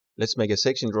Let's make a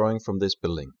section drawing from this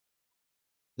building.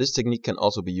 This technique can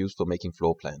also be used for making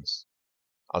floor plans.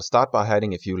 I'll start by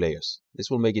hiding a few layers.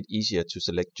 This will make it easier to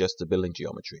select just the building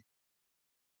geometry.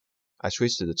 I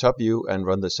switch to the top view and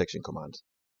run the section command.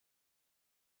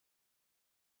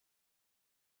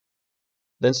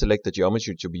 Then select the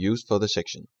geometry to be used for the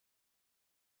section.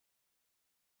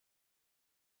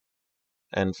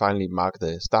 And finally mark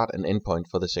the start and end point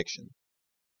for the section.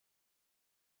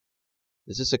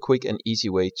 This is a quick and easy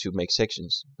way to make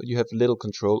sections, but you have little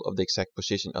control of the exact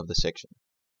position of the section.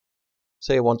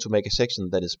 Say I want to make a section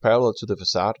that is parallel to the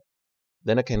facade,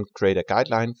 then I can create a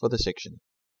guideline for the section.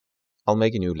 I'll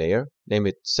make a new layer, name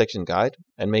it Section Guide,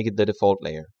 and make it the default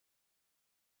layer.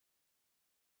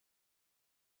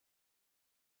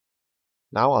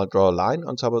 Now I'll draw a line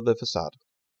on top of the facade.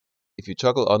 If you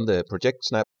toggle on the Project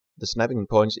Snap, the snapping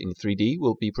points in 3D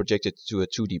will be projected to a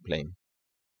 2D plane.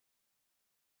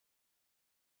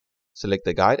 Select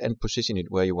the guide and position it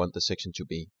where you want the section to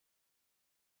be.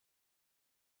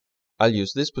 I'll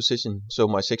use this position so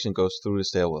my section goes through the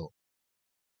stairwell.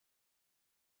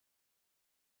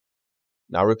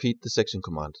 Now repeat the section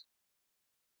command.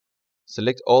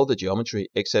 Select all the geometry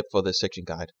except for the section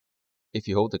guide. If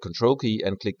you hold the Control key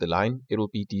and click the line, it will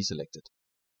be deselected.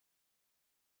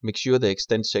 Make sure the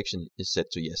Extend section is set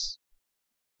to yes.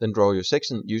 Then draw your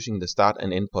section using the start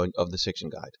and end point of the section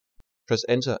guide. Press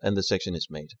Enter and the section is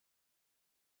made.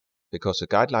 Because the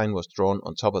guideline was drawn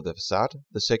on top of the facade,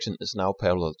 the section is now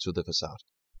parallel to the facade.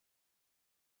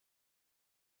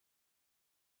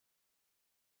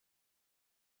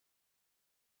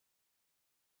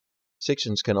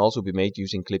 Sections can also be made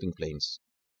using clipping planes.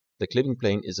 The clipping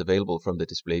plane is available from the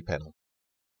display panel.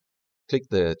 Click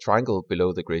the triangle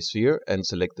below the gray sphere and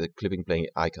select the clipping plane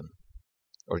icon,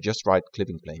 or just write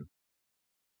clipping plane.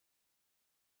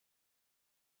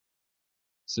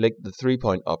 Select the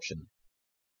 3-point option.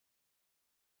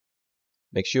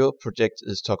 Make sure Project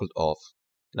is toggled off.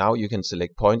 Now you can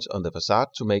select points on the facade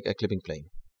to make a clipping plane.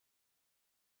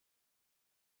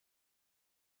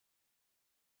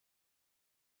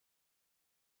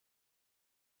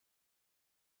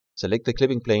 Select the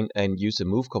clipping plane and use the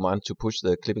Move command to push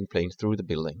the clipping plane through the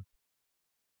building.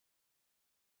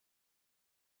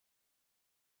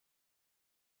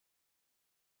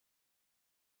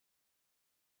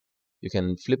 You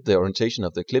can flip the orientation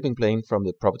of the clipping plane from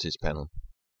the Properties panel.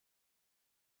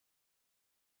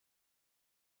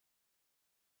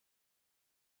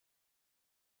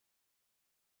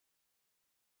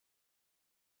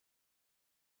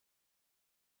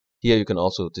 Here you can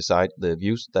also decide the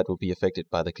views that will be affected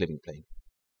by the clipping plane.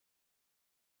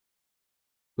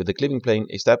 With the clipping plane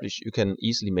established, you can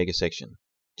easily make a section.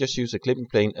 Just use the clipping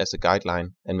plane as a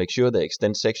guideline and make sure the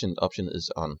Extend Section option is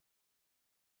on.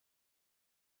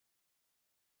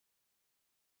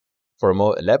 For a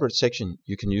more elaborate section,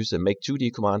 you can use the Make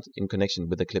 2D command in connection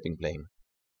with the clipping plane.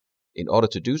 In order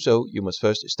to do so, you must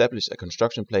first establish a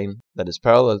construction plane that is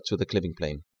parallel to the clipping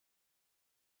plane.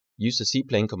 Use the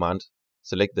C-plane command.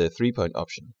 Select the 3-point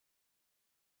option.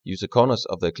 Use the corners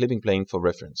of the clipping plane for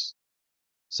reference.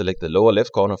 Select the lower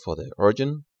left corner for the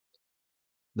origin,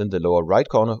 then the lower right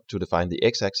corner to define the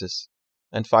x-axis,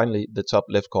 and finally the top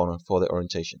left corner for the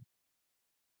orientation.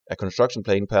 A construction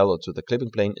plane parallel to the clipping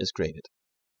plane is created.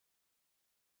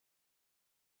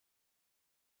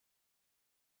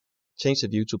 Change the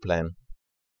view to plan.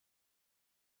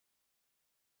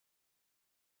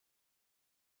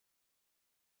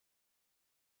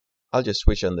 I'll just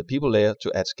switch on the people layer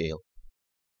to add scale.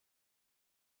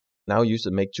 Now use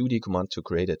the Make 2D command to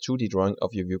create a 2D drawing of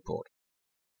your viewport.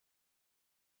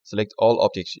 Select all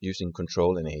objects using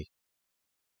Ctrl and A.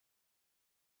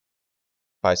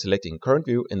 By selecting Current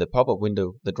View in the pop-up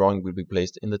window, the drawing will be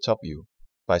placed in the top view.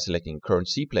 By selecting Current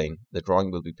C-plane, the drawing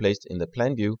will be placed in the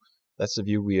plan view. That's the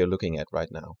view we are looking at right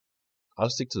now. I'll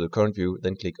stick to the current view,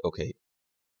 then click OK.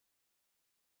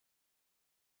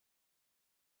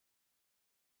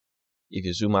 If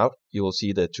you zoom out, you will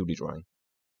see the 2D drawing.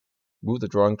 Move the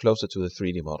drawing closer to the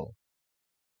 3D model.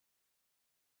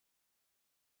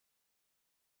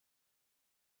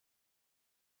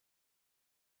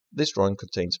 This drawing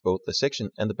contains both the section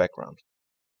and the background.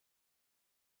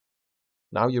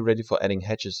 Now you're ready for adding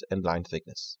hatches and line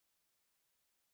thickness.